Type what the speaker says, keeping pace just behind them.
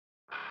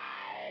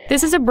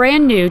This is a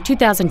brand new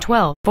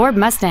 2012 Ford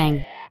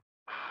Mustang.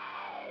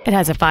 It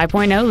has a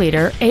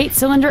 5.0-liter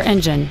 8-cylinder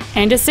engine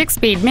and a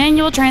 6-speed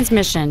manual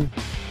transmission.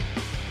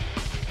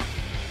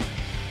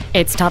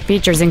 Its top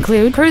features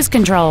include cruise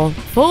control,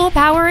 full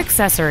power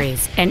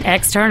accessories, an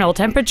external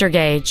temperature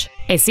gauge,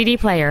 a CD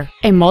player,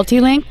 a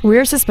multi-link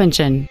rear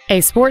suspension,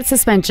 a sport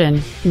suspension,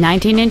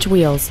 19-inch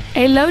wheels,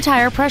 a low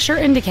tire pressure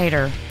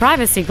indicator,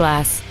 privacy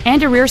glass,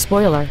 and a rear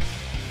spoiler.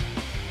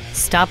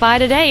 Stop by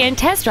today and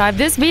test drive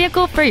this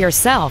vehicle for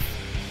yourself.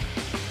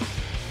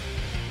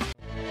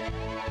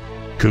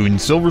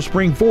 Koons Silver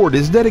Spring Ford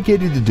is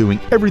dedicated to doing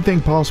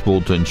everything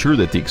possible to ensure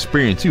that the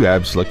experience you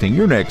have selecting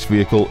your next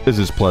vehicle is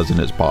as pleasant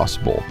as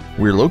possible.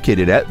 We're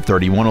located at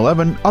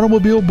 3111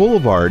 Automobile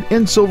Boulevard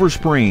in Silver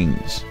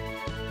Springs.